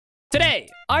Today,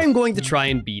 I'm going to try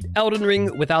and beat Elden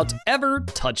Ring without ever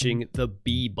touching the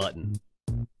B button.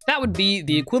 That would be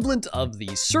the equivalent of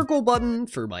the circle button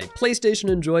for my PlayStation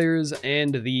enjoyers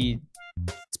and the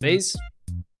space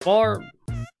bar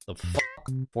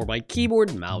for my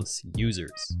keyboard mouse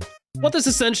users. What this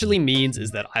essentially means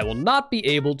is that I will not be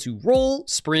able to roll,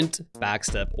 sprint,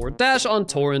 backstep, or dash on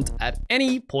torrent at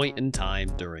any point in time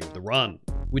during the run.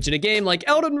 Which in a game like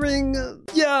Elden Ring,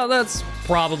 yeah, that's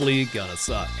probably gonna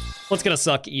suck. What's gonna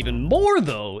suck even more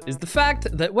though is the fact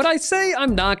that when I say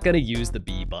I'm not gonna use the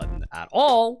B button at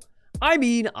all, I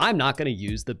mean I'm not gonna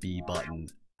use the B button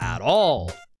at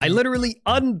all. I literally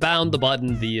unbound the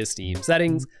button via Steam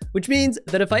settings, which means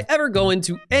that if I ever go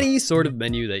into any sort of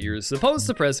menu that you're supposed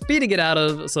to press B to get out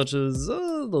of, such as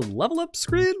the level up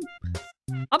screen,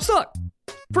 I'm stuck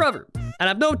forever and I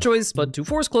have no choice but to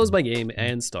force close my game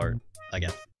and start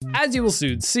again. As you will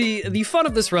soon see, the fun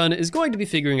of this run is going to be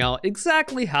figuring out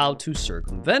exactly how to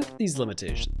circumvent these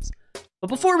limitations.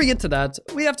 But before we get to that,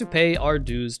 we have to pay our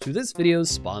dues to this video's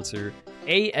sponsor,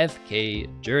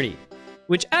 AFKJourney,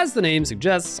 which, as the name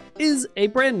suggests, is a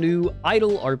brand new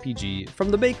idle RPG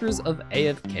from the makers of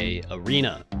AFK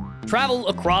Arena. Travel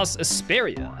across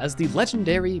Asperia as the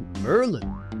legendary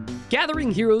Merlin, gathering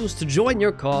heroes to join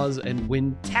your cause and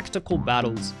win tactical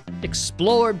battles,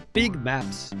 explore big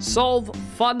maps, solve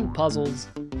fun puzzles,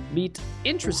 meet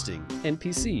interesting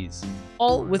NPCs,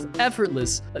 all with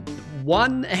effortless,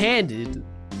 one-handed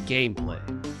gameplay.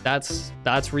 That's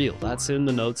real. That's in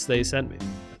the notes they sent me.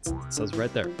 It says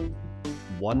right there.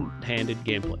 One-handed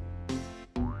gameplay.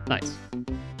 Nice.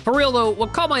 For real though,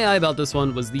 what caught my eye about this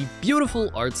one was the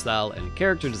beautiful art style and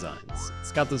character designs.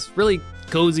 It's got this really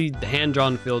cozy,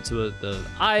 hand-drawn feel to it that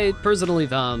I personally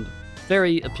found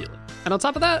very appealing. And on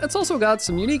top of that, it's also got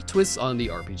some unique twists on the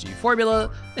RPG formula,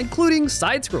 including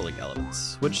side-scrolling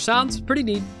elements, which sounds pretty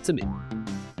neat to me.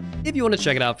 If you want to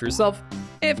check it out for yourself,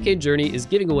 AFKJourney is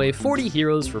giving away 40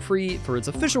 heroes for free for its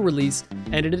official release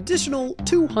and an additional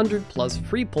 200 plus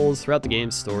free pulls throughout the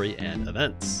game's story and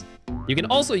events. You can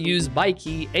also use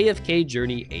CDKey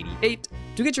AFKJourney88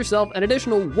 to get yourself an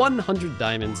additional 100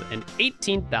 diamonds and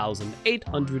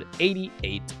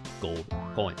 18,888 gold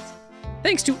coins.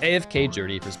 Thanks to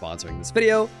AFKJourney for sponsoring this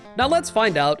video. Now let's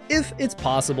find out if it's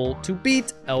possible to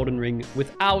beat Elden Ring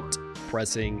without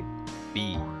pressing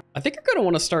B. I think you're gonna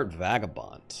want to start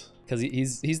Vagabond, because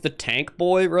he's the tank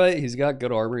boy, right? He's got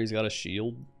good armor, he's got a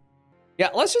shield. Yeah,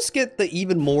 let's just get the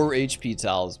even more HP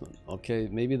talisman, okay?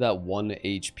 Maybe that 1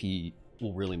 HP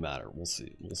will really matter. We'll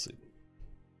see, we'll see.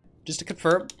 Just to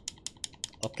confirm,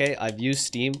 okay, I've used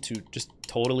Steam to just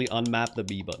totally unmap the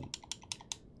B button.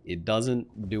 It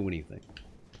doesn't do anything.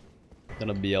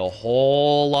 Gonna be a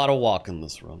whole lot of walking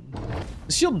this run.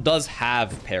 The shield does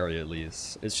have parry at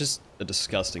least. It's just a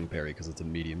disgusting parry because it's a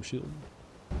medium shield.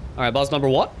 All right, boss number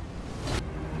 1.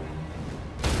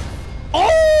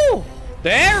 Oh!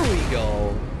 There we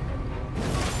go.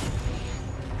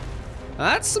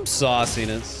 That's some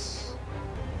sauciness.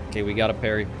 Okay, we got a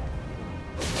parry.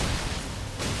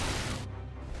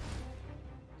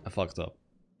 I fucked up.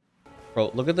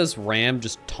 Bro, look at this ram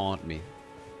just taunt me.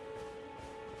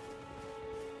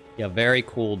 Yeah, very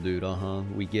cool, dude. Uh-huh.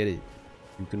 We get it.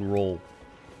 You can roll.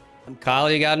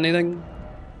 Kyle, you got anything?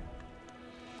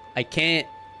 I can't.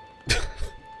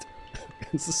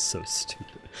 This is so stupid.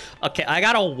 Okay, I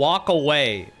gotta walk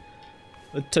away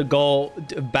to go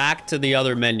back to the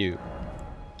other menu.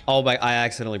 Oh my, I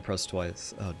accidentally pressed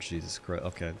twice. Oh, Jesus Christ.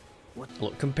 Okay.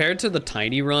 Look, compared to the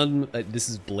tiny run, this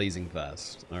is blazing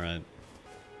fast. All right.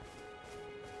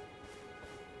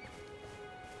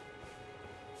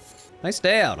 Nice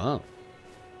day out, huh?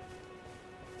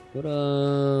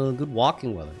 Good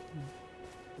walking weather.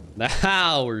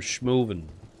 Now we're schmoving.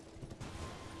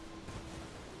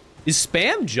 Is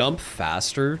spam jump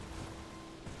faster?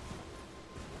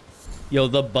 Yo,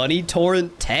 the bunny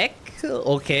torrent tech?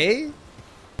 Okay.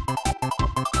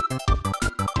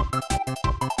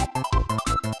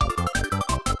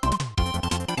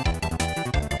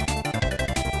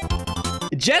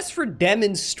 Just for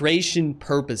demonstration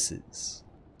purposes.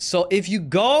 So if you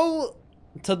go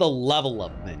to the level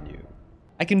up menu,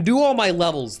 I can do all my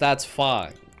levels, that's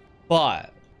fine.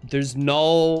 But there's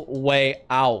no way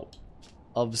out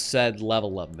of said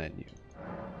level up menu.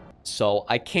 So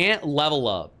I can't level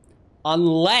up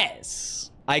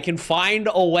unless I can find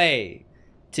a way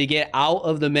to get out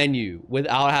of the menu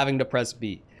without having to press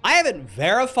B. I haven't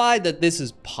verified that this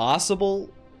is possible,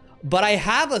 but I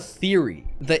have a theory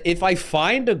that if I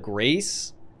find a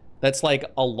grace that's like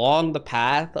along the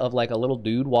path of like a little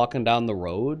dude walking down the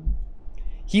road,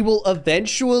 he will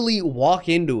eventually walk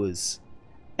into us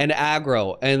and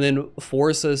aggro and then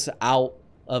force us out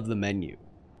of the menu.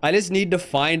 I just need to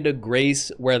find a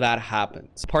grace where that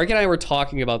happens. Park and I were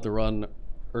talking about the run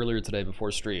earlier today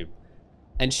before stream,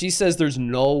 and she says there's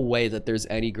no way that there's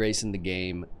any grace in the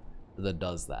game that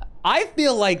does that. I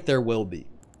feel like there will be.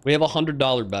 We have a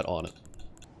 $100 bet on it.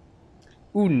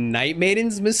 Ooh, Night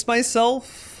Maidens missed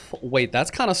myself. Wait,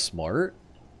 that's kind of smart.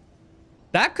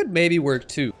 That could maybe work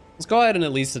too. Let's go ahead and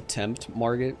at least attempt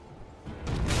Margit.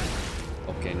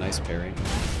 Okay, nice parry.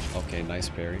 Okay, nice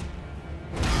parry.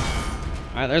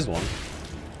 All right, there's one.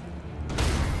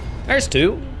 There's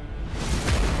two.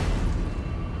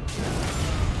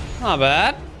 Not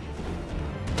bad.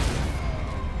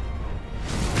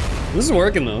 This is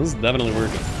working though. This is definitely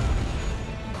working.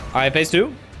 All right, phase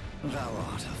two. Thou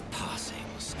art of passing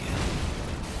skill.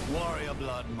 Warrior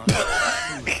blood must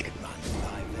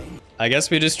I guess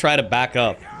we just try to back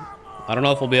up. I don't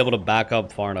know if we'll be able to back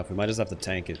up far enough. We might just have to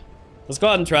tank it. Let's go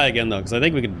ahead and try again though, because I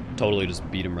think we can totally just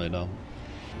beat him right now.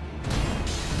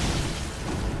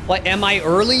 Like, am I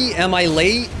early? Am I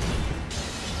late?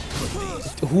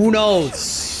 Who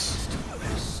knows?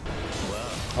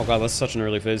 Oh god, that's such an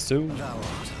early phase too.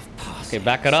 Okay,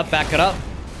 back it up, back it up.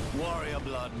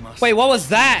 Wait, what was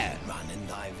that?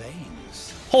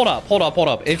 Hold up, hold up, hold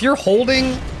up. If you're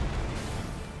holding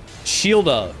shield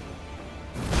up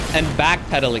and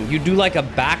backpedaling, you do like a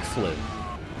backflip.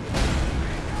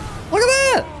 Look at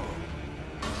that!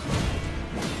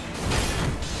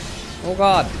 Oh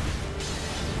god.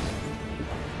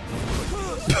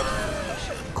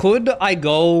 Could I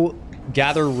go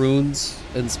gather runes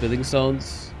and smithing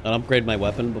stones and upgrade my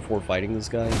weapon before fighting this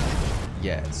guy?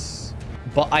 Yes.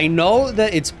 But I know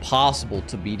that it's possible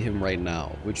to beat him right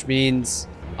now, which means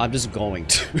I'm just going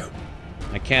to.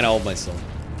 I can't help myself.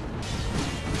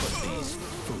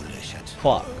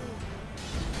 Fuck.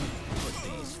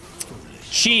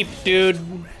 Cheap, dude.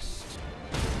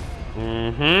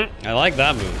 Mm-hmm. I like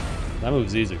that move. That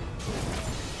move's easy.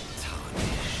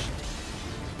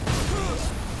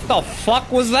 What the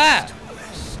fuck was that?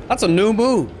 That's a new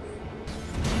move.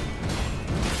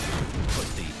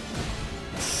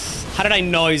 How did I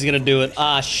know he's gonna do it?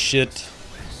 Ah, shit.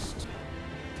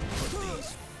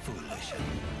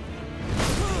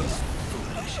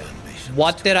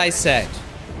 What did I say?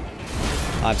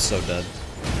 I'm so dead.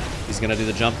 He's gonna do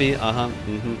the jumpy.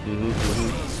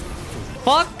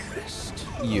 Fuck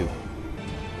you.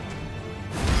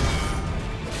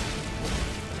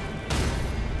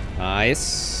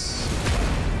 Nice.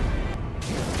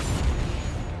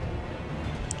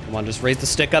 Come on, just raise the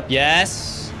stick up.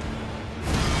 Yes.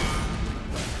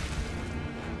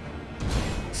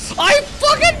 I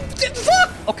fucking did.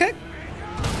 Fuck. Okay.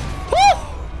 Woo.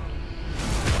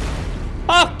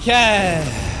 Okay.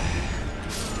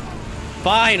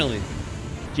 Finally.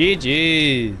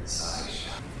 GG's.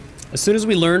 As soon as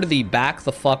we learned the back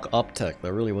the fuck up tech,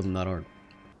 that really wasn't that hard.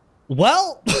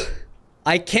 Well,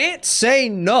 I can't say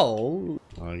no.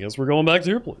 I guess we're going back to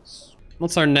your place.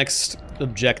 What's our next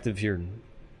objective here?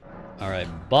 All right,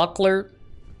 buckler.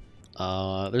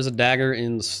 There's a dagger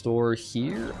in the store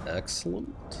here.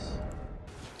 Excellent.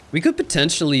 We could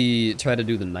potentially try to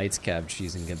do the Knight's Cab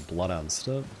cheese and get blood out and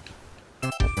stuff.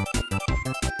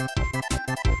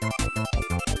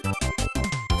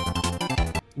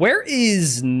 Where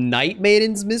is Night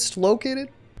Maiden's Mist located?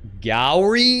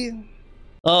 Gowrie?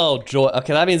 Oh, joy.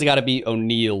 Okay, that means I gotta beat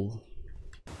O'Neill.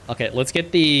 Okay, let's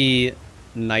get the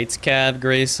Knight's Cab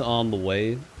Grace on the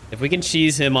way. If we can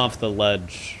cheese him off the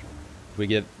ledge, we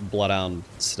get Bloodhound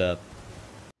Step.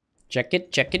 Check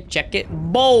it, check it, check it.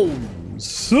 Boom!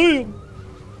 See him!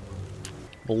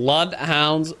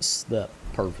 Bloodhound's Step.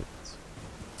 Perfect.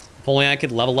 If only I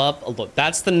could level up. Oh, look,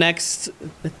 that's the next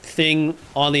thing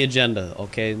on the agenda,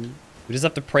 okay? We just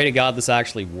have to pray to God this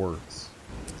actually works.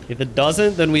 If it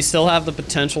doesn't, then we still have the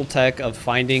potential tech of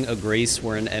finding a grace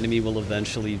where an enemy will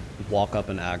eventually walk up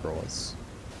and aggro us.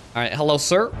 All right, hello,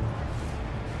 sir.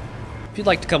 If you'd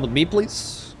like to come with me,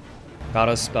 please. Got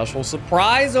a special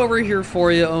surprise over here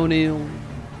for you, O'Neill.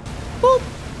 Boop.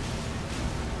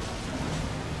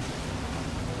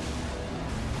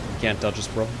 You can't touch us,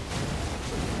 bro.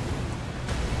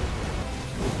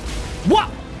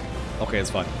 What? Okay, it's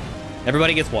fine.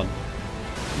 Everybody gets one.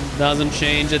 Doesn't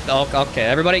change it. Okay,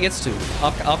 everybody gets two.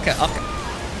 Okay.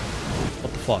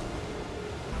 What the fuck?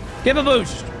 Give a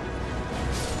boost.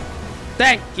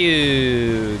 Thank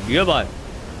you. Goodbye.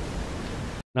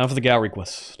 Now for the Gowrie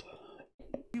quest.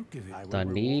 The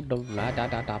need of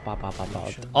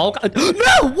oh,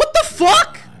 no! What the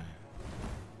fuck?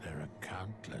 There are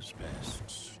countless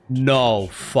bests. No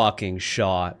fucking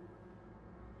shot.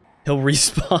 He'll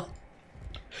respawn.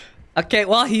 Okay,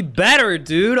 well, he better,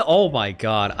 dude. Oh my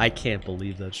god, I can't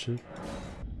believe that shit.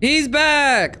 He's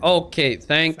back! Okay,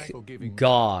 thank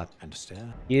God.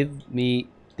 Understand? Give me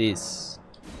this.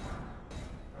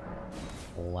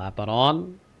 Slap it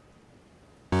on.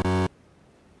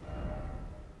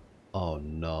 Oh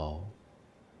no.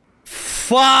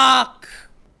 Fuck!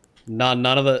 No,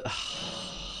 none of the...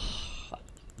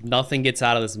 Nothing gets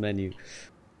out of this menu.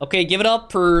 Okay, give it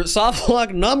up for soft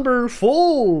lock number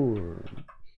 4.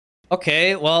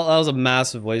 Okay, well, that was a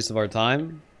massive waste of our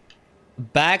time.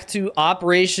 Back to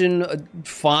Operation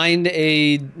Find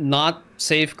a Not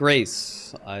Safe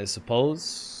Grace, I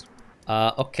suppose.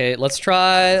 Okay, let's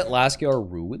try Laskyar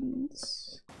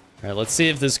Ruins. Alright, let's see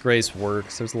if this grace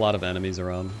works. There's a lot of enemies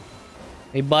around.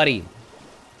 Hey, buddy.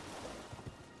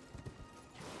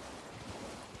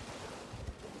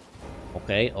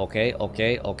 Okay, okay,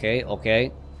 okay, okay,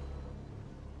 okay.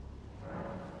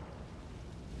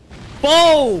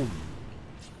 Boom!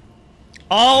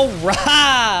 All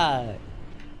right!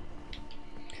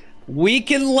 We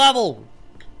can level.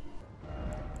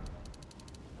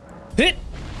 Hit!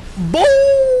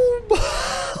 Boom!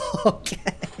 Okay.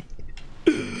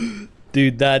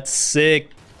 Dude, that's sick.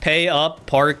 Pay up,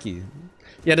 Parky.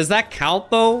 Yeah, does that count,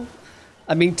 though?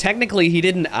 I mean, technically, he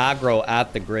didn't aggro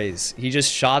at the Grace. He just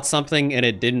shot something and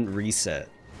it didn't reset.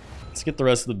 Let's get the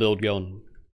rest of the build going.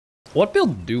 What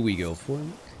build do we go for?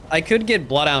 I could get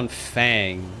Bloodhound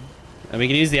Fang. And we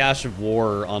can use the Ash of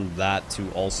War on that to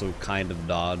also kind of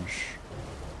dodge.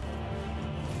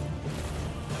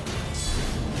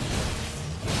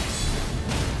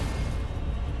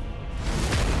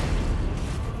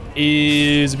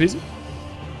 Easy peasy.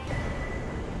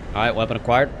 Alright, weapon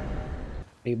acquired.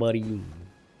 Hey, buddy.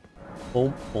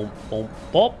 Boom, boom, boom,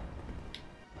 boom.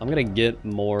 I'm gonna get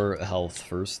more health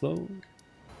first, though.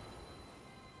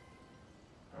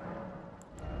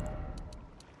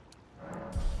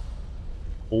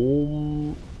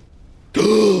 Boom.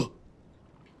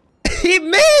 He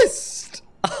missed!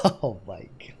 Oh my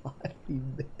god, he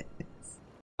missed.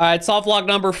 Alright, soft lock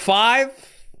number 5.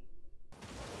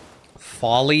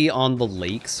 Folly on the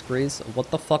Lakes, Grace? What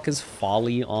the fuck is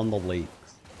Folly on the Lakes?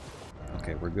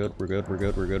 Okay, we're good, we're good, we're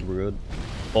good, we're good, we're good.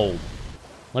 Oh.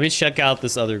 Let me check out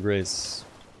this other Grace.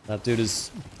 That dude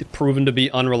is proven to be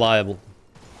unreliable.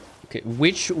 Okay,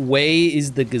 which way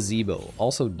is the gazebo?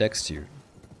 Also Dex tier.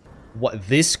 What,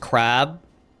 this crab?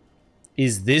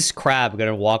 Is this crab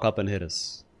gonna walk up and hit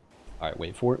us? Alright,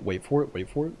 wait for it, wait for it, wait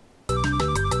for it.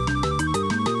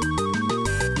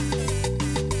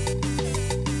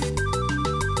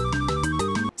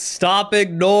 Stop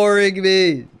ignoring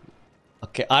me!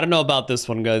 Okay, I don't know about this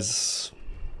one, guys.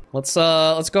 Let's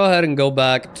go ahead and go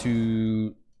back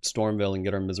to Stormvale and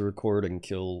get our Misericord and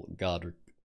kill Gadd.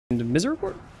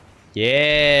 Misericord?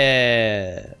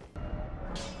 Yeah!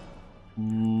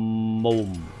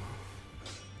 Boom.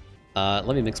 Let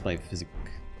me mix my physic.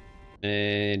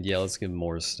 And yeah, let's give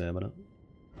more stamina.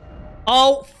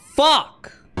 Oh,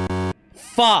 fuck!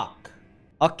 Fuck!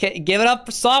 Okay, give it up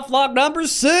for soft lock number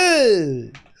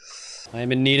 6! I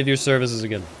am in need of your services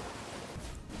again.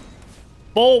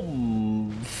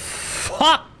 Boom!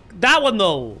 Fuck! That one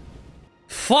though!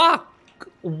 Fuck!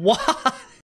 What?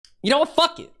 You know what?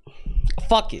 Fuck it.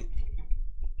 Fuck it.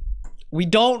 We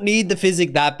don't need the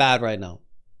physic that bad right now.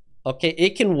 Okay,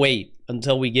 it can wait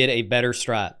until we get a better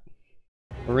strat.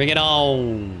 Bring it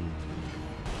on.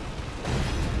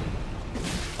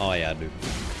 Oh yeah, dude.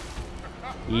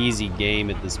 Easy game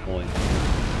at this point.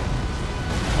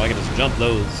 Oh, I can just jump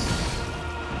those.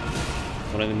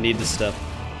 Don't even need the step.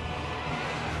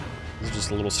 This is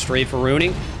just a little strafe for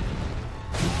Rooney.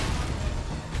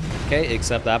 Okay,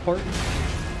 accept that part.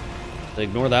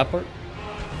 Ignore that part.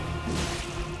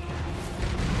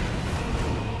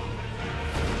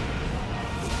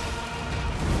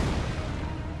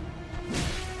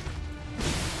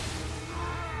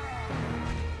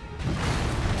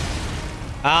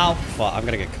 Ow, fuck, I'm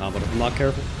gonna get comboed if I'm not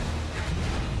careful.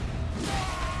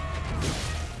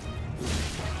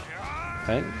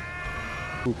 Okay.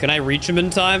 Ooh, can I reach him in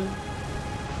time?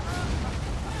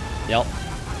 Yep.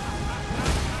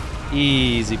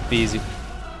 Easy peasy.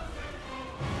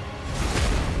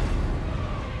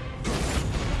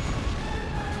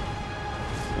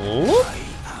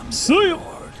 See ya!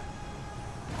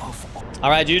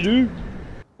 Alright, GG.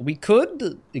 We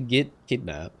could get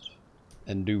kidnapped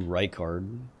and do right card.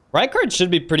 Right card should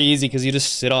be pretty easy because you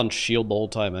just sit on shield the whole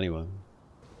time anyway.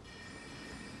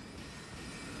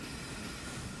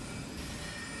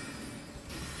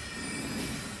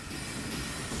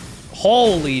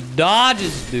 Holy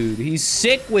dodges, dude. He's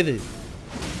sick with it.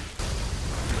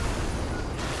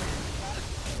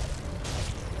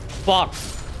 Fuck.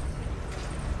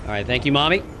 Alright, thank you,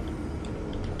 mommy.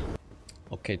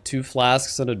 Okay, 2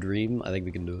 flasks and a dream. I think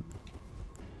we can do it.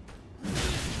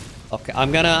 Okay,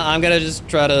 I'm gonna just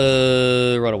try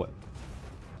to run away.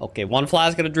 Okay, 1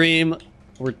 flask and a dream.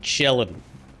 We're chilling.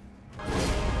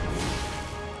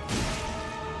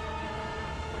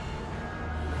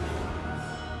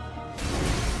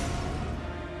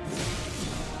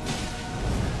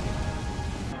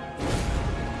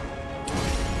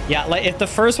 Yeah, like if the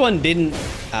first one didn't...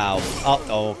 Ow.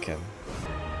 Oh, okay.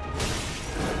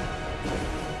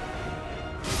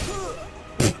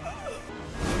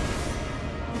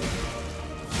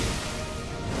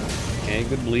 Okay,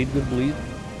 good bleed, good bleed.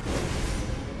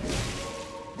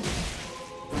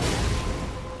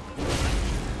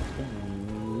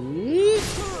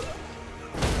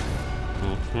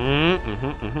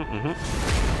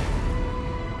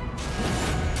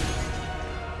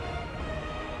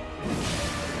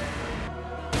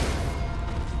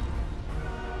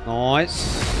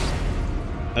 Nice.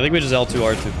 I think we just L2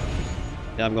 R2.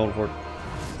 Yeah, I'm going for it.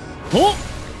 Oh!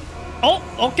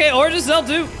 Oh, okay, or just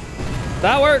L2.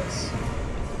 That works.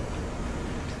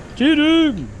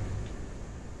 Cheating.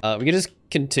 We can just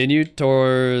continue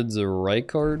towards the right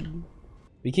card.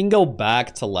 We can go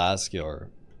back to Laskyar.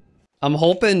 I'm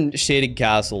hoping Shaded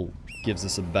Castle gives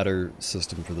us a better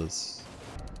system for this.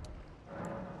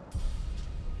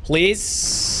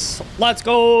 Please. Let's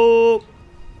go.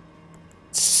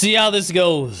 See how this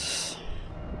goes.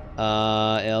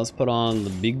 Yeah, let's put on the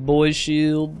big boy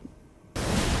shield.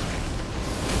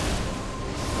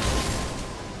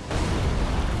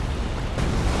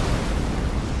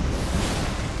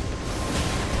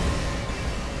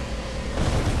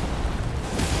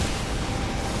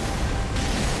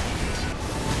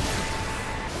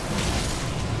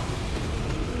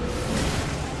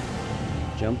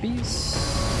 Jumpies.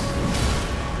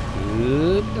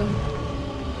 Good.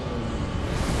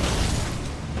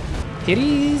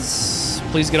 Kitties,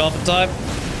 please get off the time.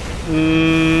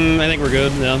 I think we're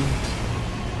good, yeah.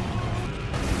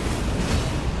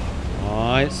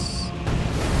 Nice.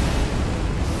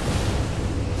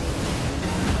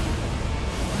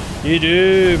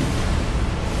 YouTube.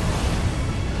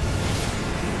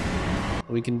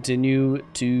 We continue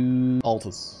to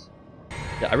Altus.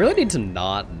 Yeah, I really need to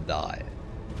not die.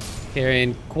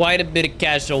 Carrying quite a bit of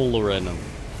cashola right now.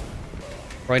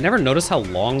 Bro, I never noticed how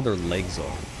long their legs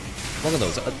are. Look at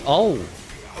those. Oh.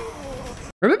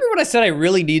 Remember when I said I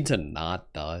really need to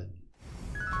not die?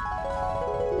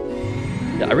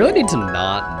 Yeah, I really need to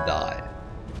not die.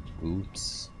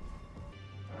 Oops.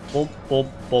 Boop, boop,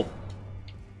 boop.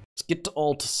 Let's get to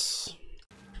Altus.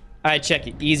 Alright, check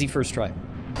it. Easy first try.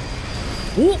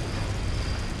 Ooh.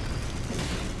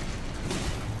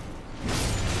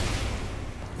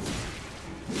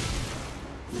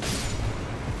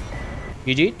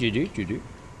 GG, GG, GG.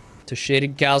 To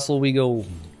Shaded Castle we go.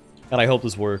 God, I hope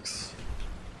this works.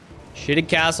 Shaded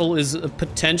Castle is a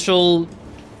potential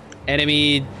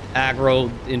enemy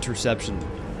aggro interception.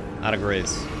 Not a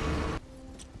grace.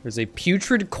 There's a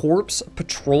putrid corpse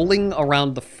patrolling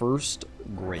around the first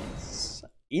grace.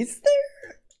 Is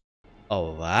there?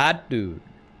 Oh, that dude.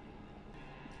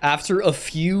 After a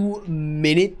few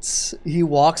minutes, he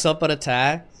walks up and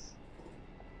attacks.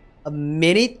 A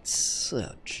minute?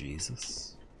 Oh, Jesus.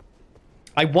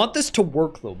 I want this to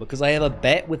work though, because I have a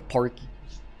bet with Parky.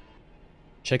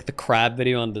 Check the crab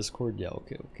video on Discord. Yeah,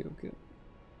 okay.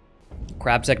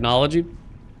 Crab technology.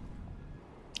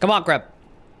 Come on, crab.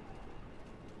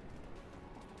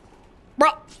 Bro.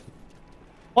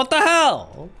 What the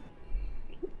hell?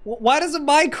 Why doesn't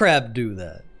my crab do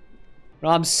that?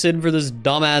 I'm sitting for this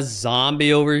dumbass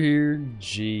zombie over here.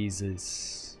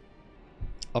 Jesus.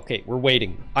 Okay, we're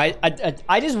waiting. I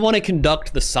just want to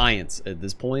conduct the science at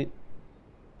this point.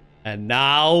 And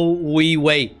now we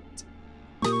wait.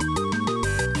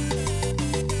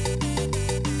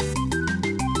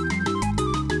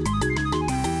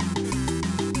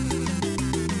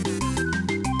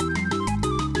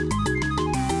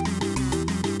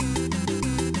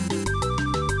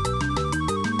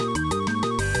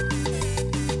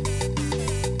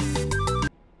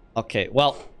 Okay,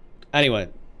 well, anyway,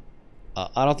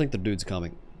 I don't think the dude's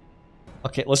coming.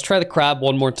 Okay, let's try the crab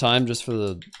one more time just for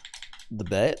the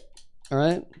bet. All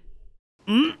right.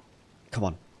 Come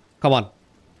on. Come on.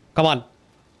 Come on.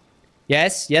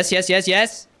 Yes. Let's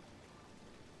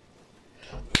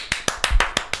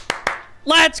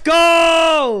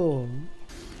go!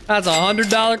 That's a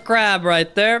 $100 crab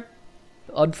right there.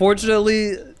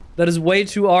 Unfortunately, that is way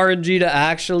too RNG to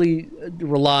actually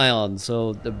rely on.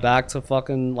 So back to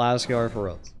fucking Laskyar for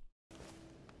us.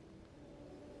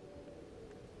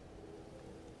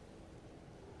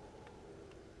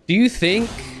 Do you think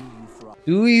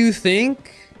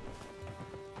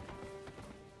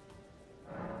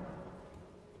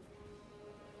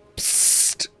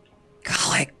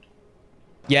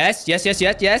Yes, yes, yes,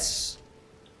 yes, yes.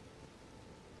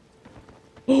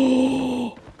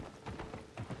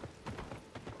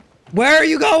 Where are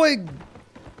you going?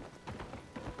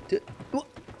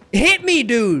 Hit me,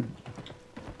 dude.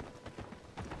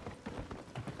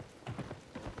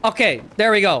 Okay,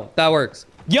 there we go. That works.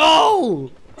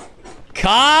 Yo!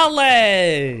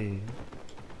 Kale!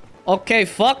 Okay,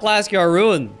 fuck Lascar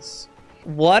Ruins.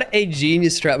 What a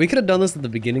genius strat. We could have done this at the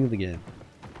beginning of the game.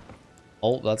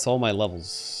 Oh, that's all my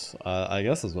levels. I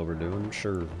guess that's what we're doing.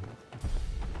 Sure.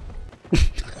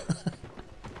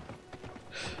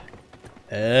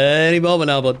 Any moment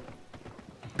now, bud.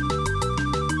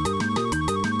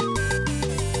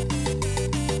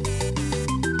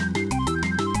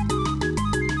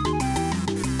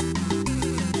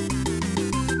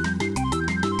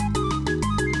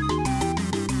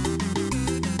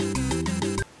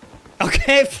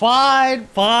 Okay, fine,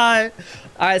 fine.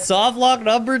 All right, soft lock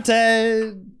number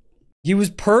 10. He was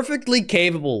perfectly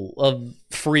capable of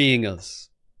freeing us,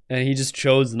 and he just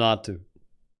chose not to.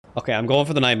 Okay, I'm going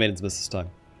for the Night Maiden's Miss this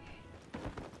time.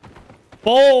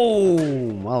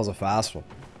 Boom! That was a fast one.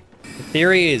 The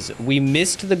theory is, we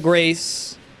missed the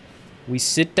grace. We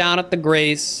sit down at the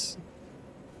grace.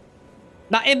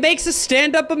 Now, it makes us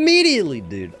stand up immediately,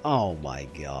 dude. Oh my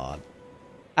god.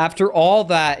 After all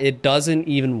that, it doesn't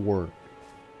even work.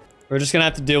 We're just gonna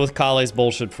have to deal with Kale's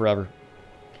bullshit forever.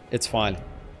 It's fine.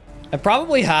 I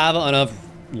probably have enough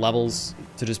levels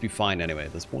to just be fine anyway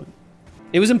at this point.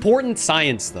 It was important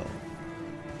science, though.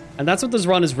 And that's what this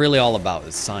run is really all about,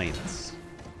 is science.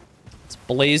 Let's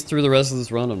blaze through the rest of this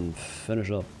run and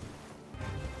finish up.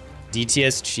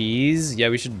 DTS cheese? Yeah,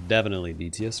 we should definitely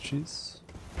DTS cheese.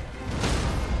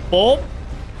 Boop!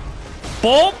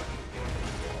 Boop!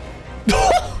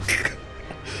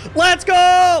 Let's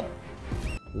go!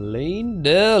 Lane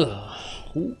Dell.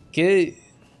 Okay.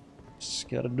 Just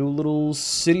gotta do a little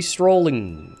city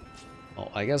strolling. Oh,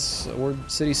 I guess we're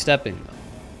city stepping.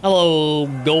 Hello,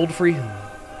 Goldfree.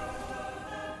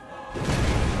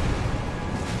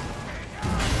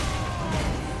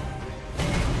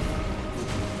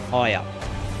 Oh, yeah.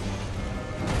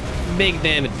 Big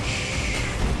damage.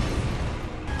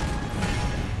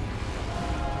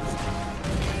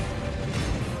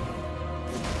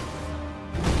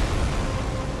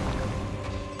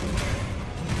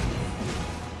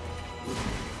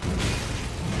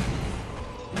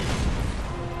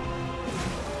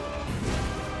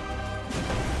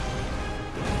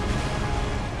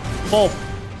 Oh.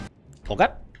 Okay.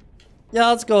 Yeah,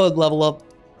 let's go and level up.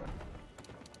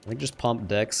 I think just pump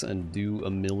dex and do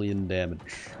 1,000,000 damage.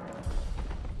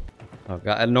 Oh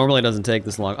god, it normally doesn't take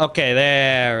this long. Okay,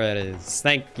 there it is.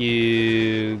 Thank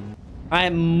you.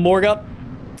 Alright, Morga.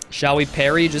 Shall we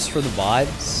parry just for the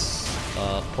vibes?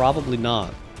 Probably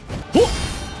not.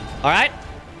 Alright.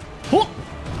 What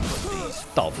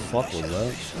the fuck was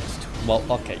that? Well,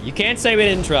 okay. You can't say we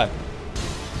didn't try.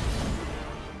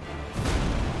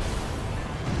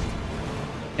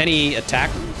 Any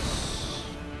attackers?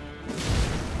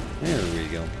 There we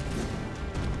go.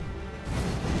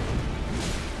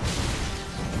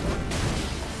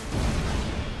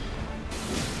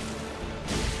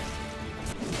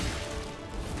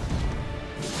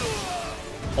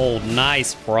 Oh,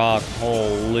 nice proc.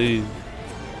 Holy.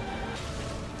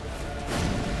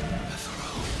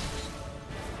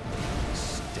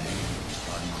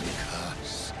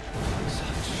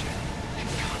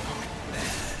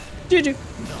 GG.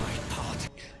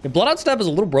 Your Bloodhound Step is a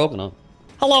little broken, huh?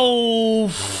 Hello,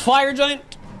 Fire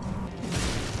Giant.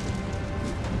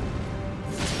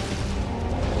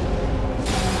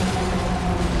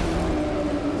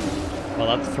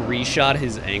 Well, that 3-shot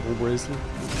his ankle bracelet.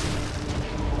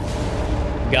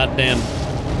 Goddamn.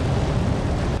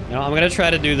 You know, I'm gonna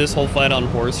try to do this whole fight on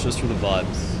horse just for the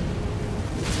vibes.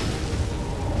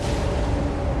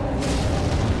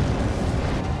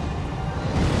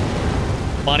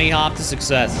 Bunny hop to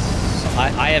success.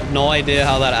 I have no idea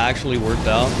how that actually worked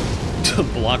out to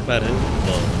block that hit,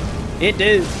 but it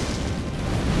did.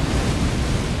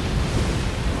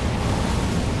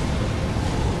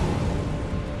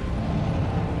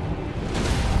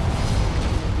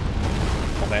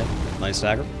 Okay, nice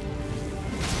stagger.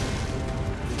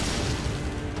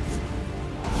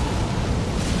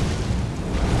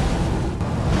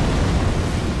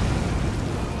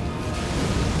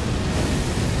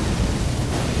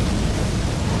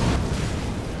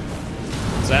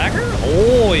 Stagger?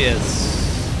 Oh, yes.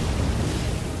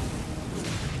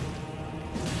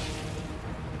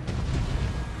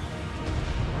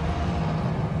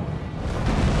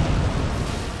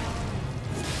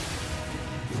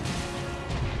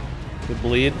 Good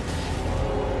bleed.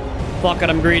 Fuck it,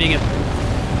 I'm greeting it.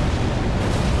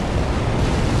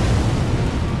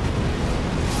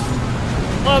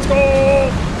 Let's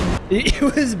go! It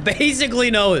was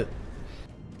basically no it.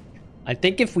 I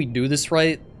think if we do this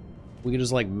right, we can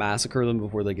just like massacre them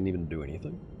before they can even do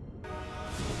anything.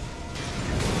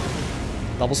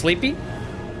 Double sleepy?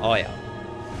 Oh yeah.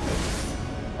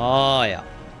 Oh yeah.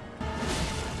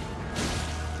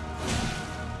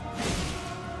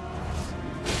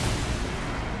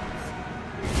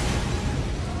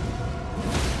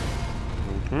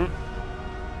 Mm-hmm.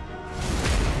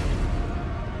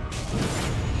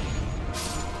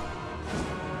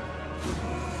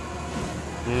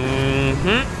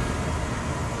 Mm-hmm.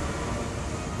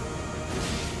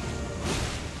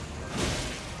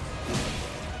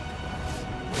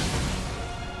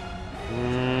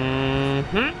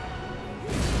 Mm-hmm.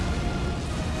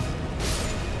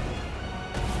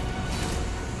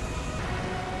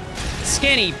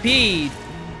 Skinny Pete.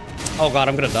 Oh god,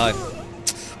 I'm gonna die.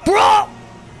 Bro!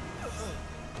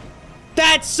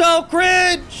 That's so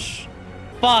cringe!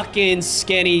 Fucking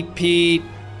Skinny Pete.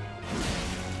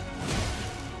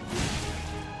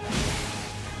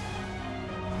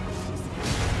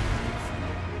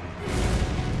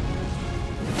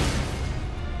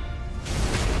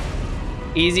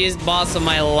 Easiest boss of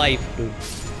my life, dude.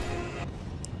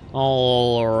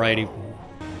 Alrighty.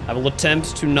 I will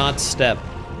attempt to not step.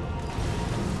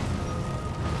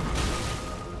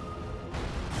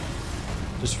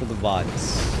 Just for the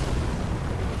vibes.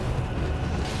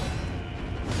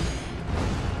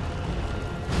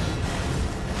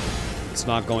 It's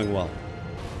not going well.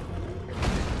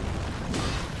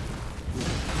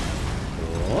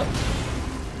 What?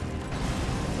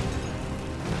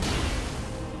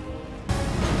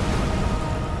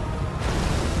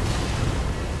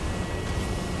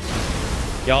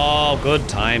 Yo, good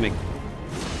timing.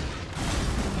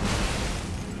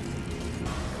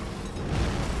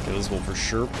 Okay, this one for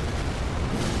sure.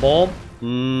 Bulb.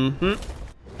 Mm-hmm.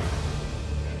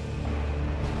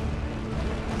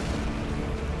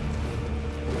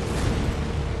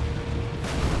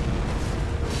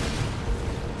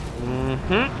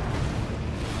 Mm-hmm.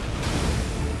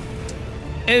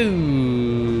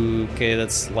 Okay,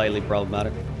 that's slightly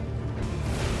problematic.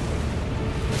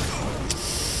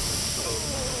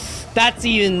 That's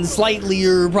even slightly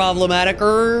problematic.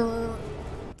 Overall,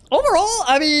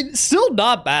 I mean, still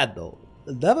not bad though.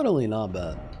 Definitely not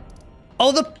bad.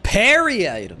 Oh, the parry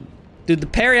item. Dude, the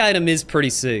parry item is pretty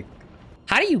sick.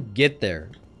 How do you get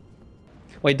there?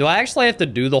 Wait, do I actually have to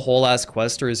do the whole ass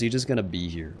quest or is he just gonna be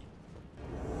here?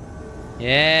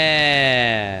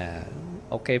 Yeah.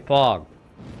 Okay, Pog.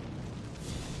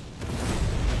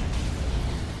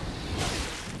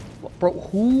 Bro,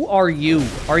 who are you?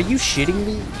 Are you shitting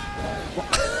me?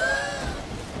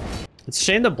 It's a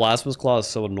shame the Blasphemous Claw is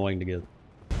so annoying to get.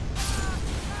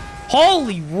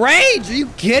 Holy rage! Are you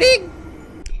kidding?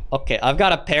 Okay, I've got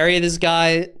to parry this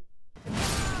guy.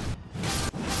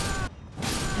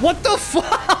 What the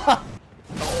fuck?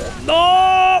 Oh,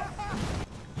 no!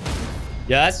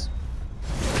 Yes?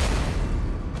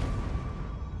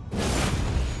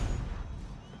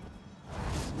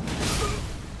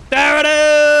 There it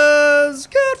is!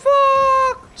 Get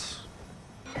fucked!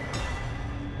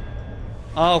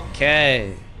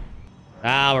 Okay.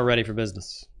 Now we're ready for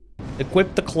business.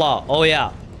 Equip the claw. Oh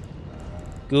yeah.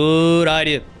 Good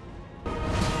idea.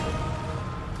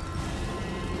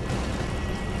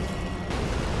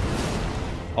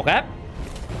 Okay.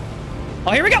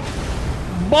 Oh, here we go.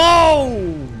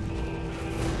 Boom!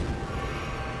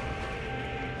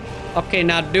 Okay,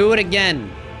 now do it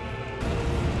again.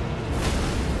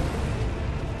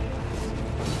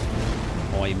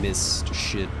 Oh, I missed.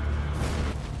 Shit.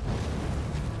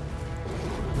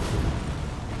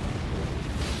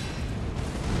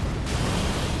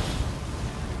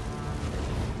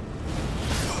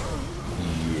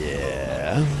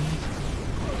 Yeah.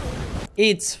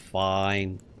 It's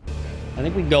fine. I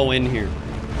think we go in here.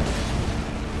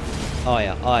 Oh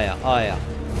yeah, oh yeah, oh yeah.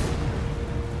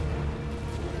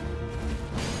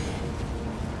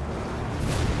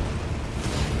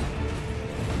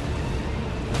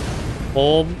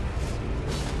 Bulb.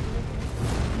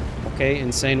 Okay,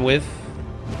 insane whiff.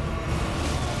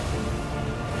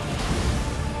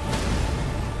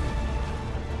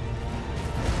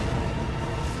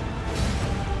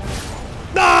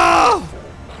 No!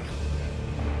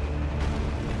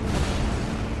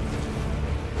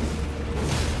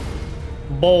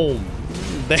 Boom.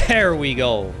 There we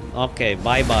go. Okay,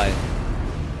 bye-bye.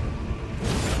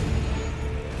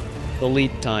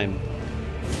 Delete time.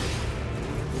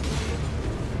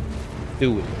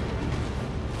 Do it.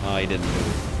 Oh, he didn't do it.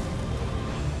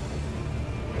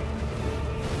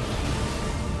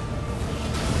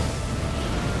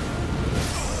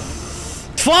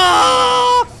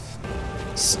 Fuck!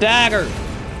 Stagger.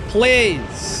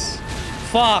 Please.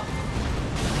 Fuck.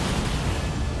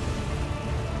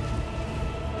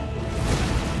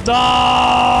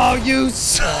 Oh, you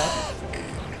suck.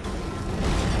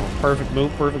 Perfect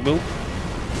move, perfect move.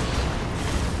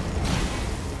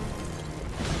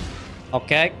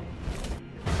 Okay.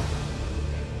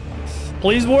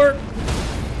 Please work.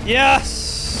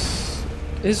 Yes.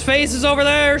 His face is over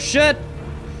there. Shit.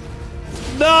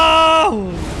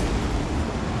 No.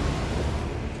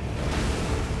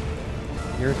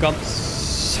 Here it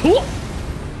comes. All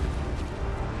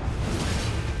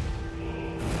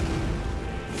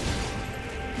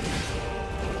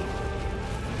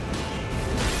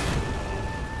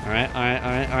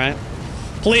right.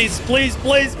 Please, please,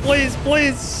 please, please,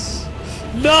 please.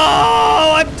 No,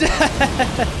 I'm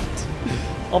dead.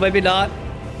 Oh, maybe not.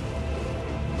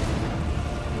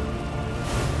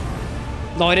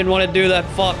 No, I didn't want to do that.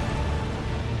 Fuck.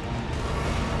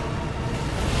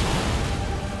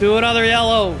 Do another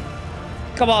yellow.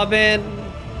 Come on, man.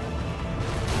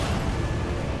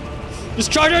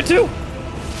 Just charge her too.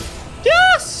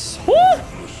 Yes. Woo.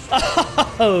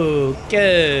 Oh,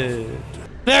 good.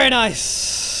 Very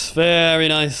nice. Very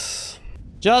nice.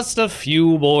 Just a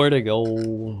few more to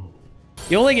go.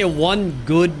 You only get one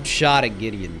good shot at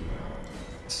Gideon.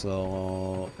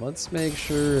 So let's make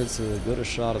sure it's as good a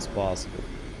shot as possible.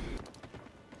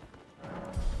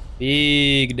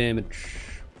 Big damage.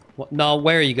 What? No,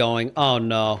 where are you going? Oh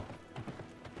no.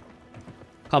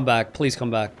 Come back. Please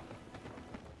come back.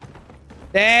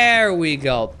 There we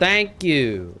go. Thank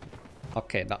you.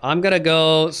 Okay, now I'm gonna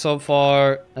go so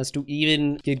far as to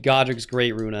even get Godric's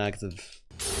Great Rune active.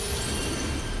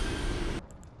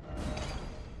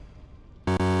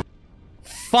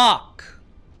 Fuck.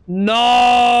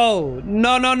 No.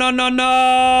 No, no, no, no,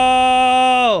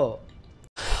 no.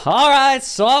 All right,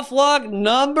 soft lock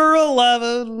number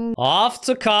 11. Off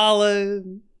to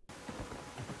Colin.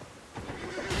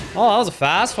 Oh, that was a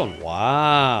fast one.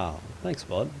 Wow. Thanks,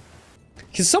 bud.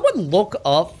 Can someone look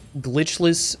up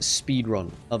glitchless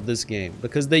speedrun of this game?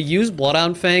 Because they use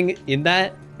Bloodhound Fang in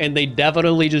that, and they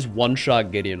definitely just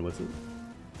one-shot Gideon with it.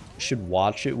 We should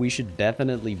watch it. We should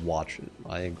definitely watch it.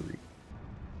 I agree.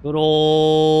 Good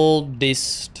old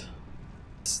dist.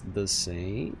 It's the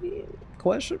same?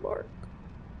 Question mark.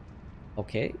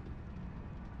 Okay.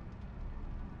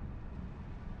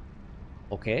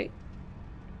 Okay.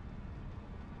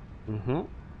 Mm-hmm.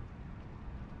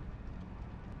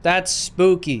 That's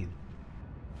spooky.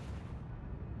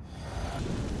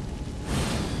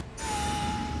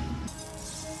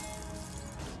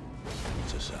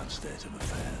 It's a sad state of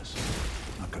affairs.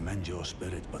 I commend your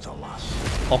spirit, but alas.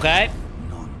 Okay.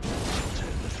 None shall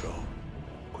take the throne.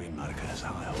 Queen Marika has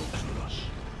high hopes for us.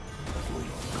 But we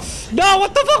come No,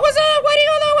 what the fuck was that? Why'd he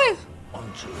go that way?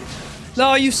 unto eternity.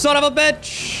 No, you son of a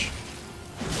bitch.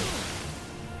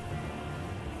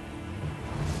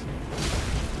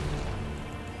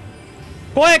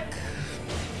 Quick!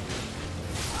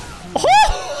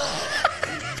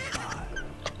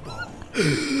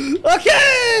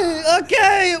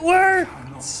 Okay, it worked.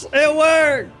 It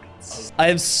worked. I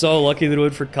am so lucky that it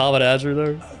went for Common Azure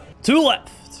there. 2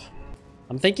 left.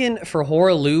 I'm thinking for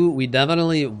Horalu, we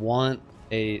definitely want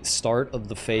a start of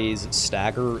the phase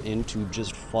stagger into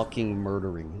just fucking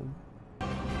murdering him.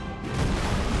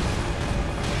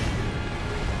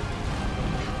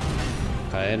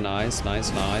 Okay, nice,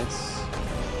 nice, nice.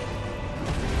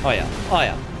 Oh yeah, oh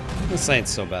yeah. This ain't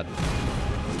so bad.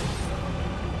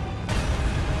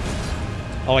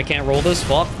 Oh, I can't roll this?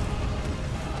 Fuck.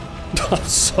 I'm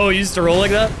so used to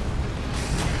rolling that.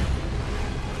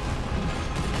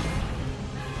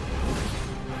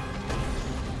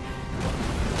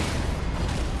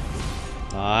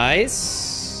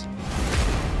 Nice.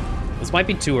 This might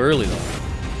be too early though.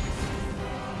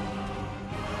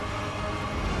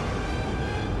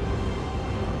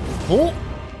 Oh,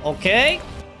 okay.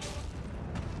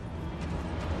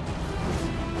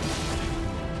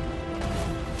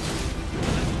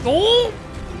 Oh,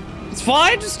 it's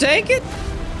fine, just take it.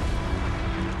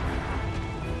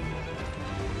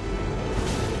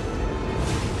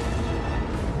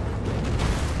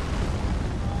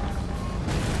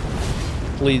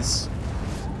 Please.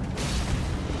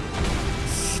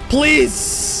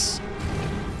 Please.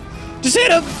 Just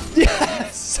hit him.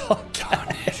 Yes.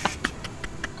 Okay.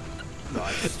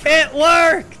 It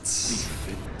worked.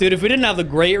 Dude, if we didn't have the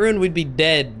Great Rune, we'd be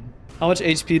dead. How much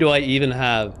HP do I even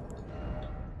have?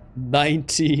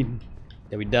 19.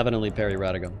 Yeah, we definitely parry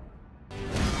Radagon.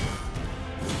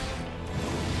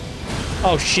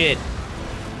 Oh shit.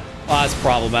 Oh, that's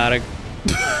problematic.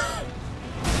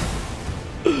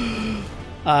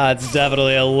 It's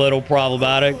definitely a little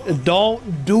problematic.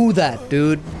 Don't do that,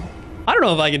 dude. I don't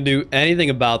know if I can do anything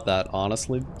about that,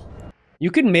 honestly.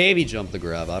 You could maybe jump the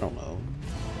grab, I don't know.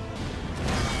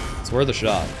 It's worth a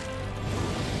shot.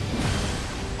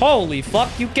 Holy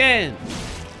fuck, you can!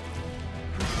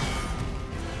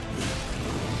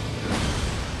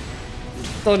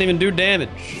 Doesn't even do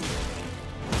damage.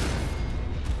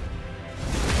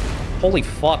 Holy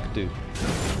fuck, dude.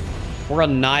 We're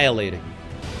annihilating.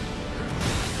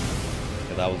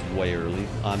 Okay, that was way early.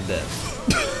 I'm dead.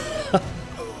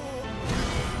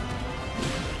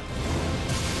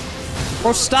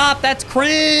 Bro, stop! That's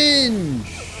cringe!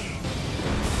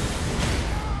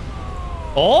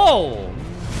 Oh!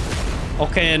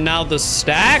 Okay, and now the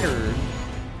staggered.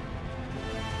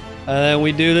 And then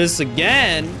we do this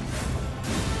again.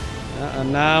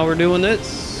 And now we're doing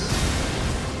this.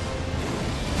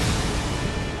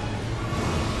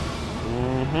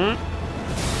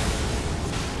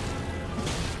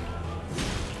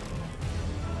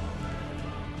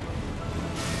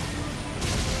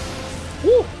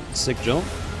 Woo! Sick jump.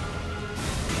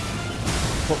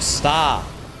 Oh, stop.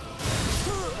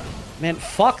 Man,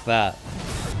 fuck that.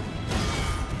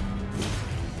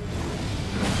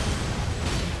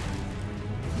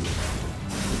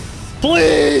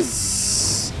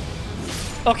 Please!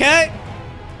 Okay.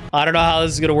 I don't know how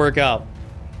this is gonna work out.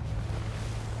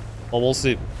 But we'll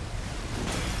see.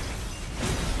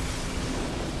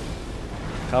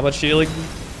 How much healing?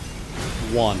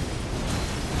 1.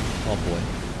 Oh boy.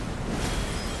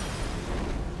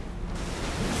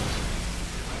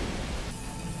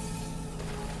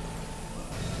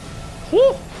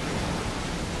 Whew!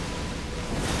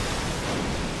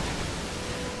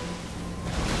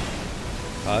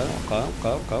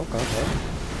 Okay.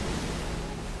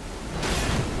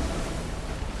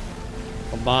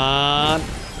 Come on.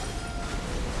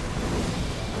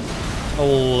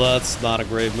 Oh, that's not a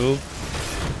great move.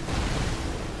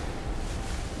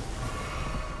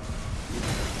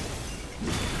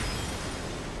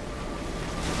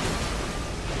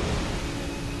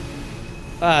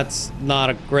 That's not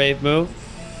a great move.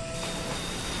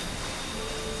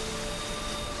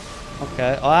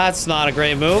 Okay. Oh, that's not a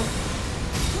great move.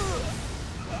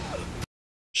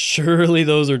 Surely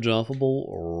those are jumpable.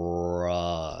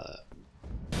 Right.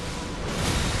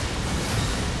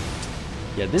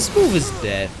 Yeah, this move is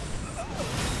dead.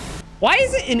 Why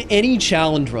is it in any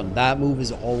challenge run that move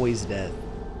is always dead?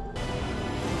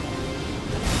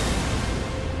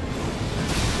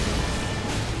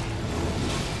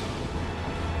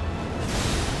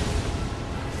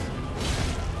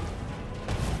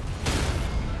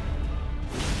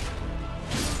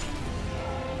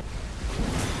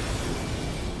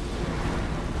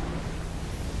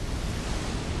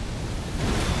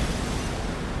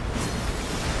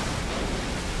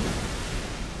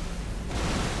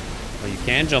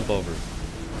 Can jump over.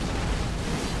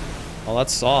 Oh,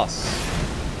 that's sauce.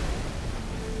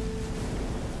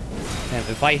 Damn,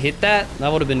 if I hit that,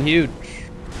 that would have been huge.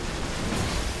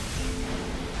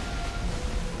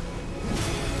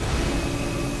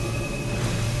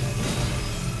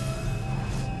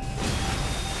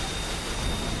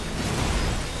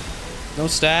 No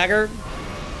stagger.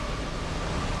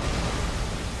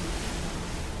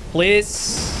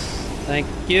 Please. Thank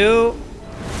you.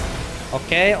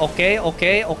 Okay,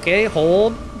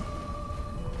 hold.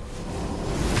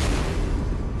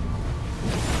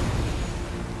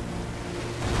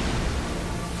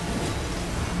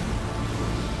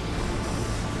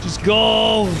 Just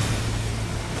go.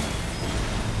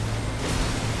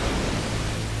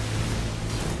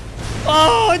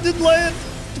 Oh, I didn't land.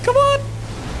 Come on.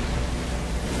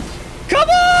 Come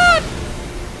on.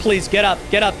 Please, get up.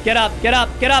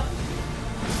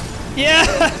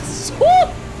 Yes. Woo!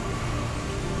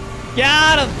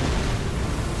 Got him!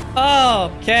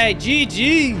 Okay,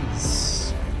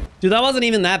 GG's. Dude, that wasn't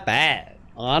even that bad,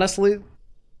 honestly.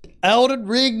 Elden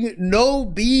Ring, no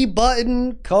B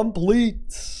button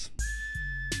complete.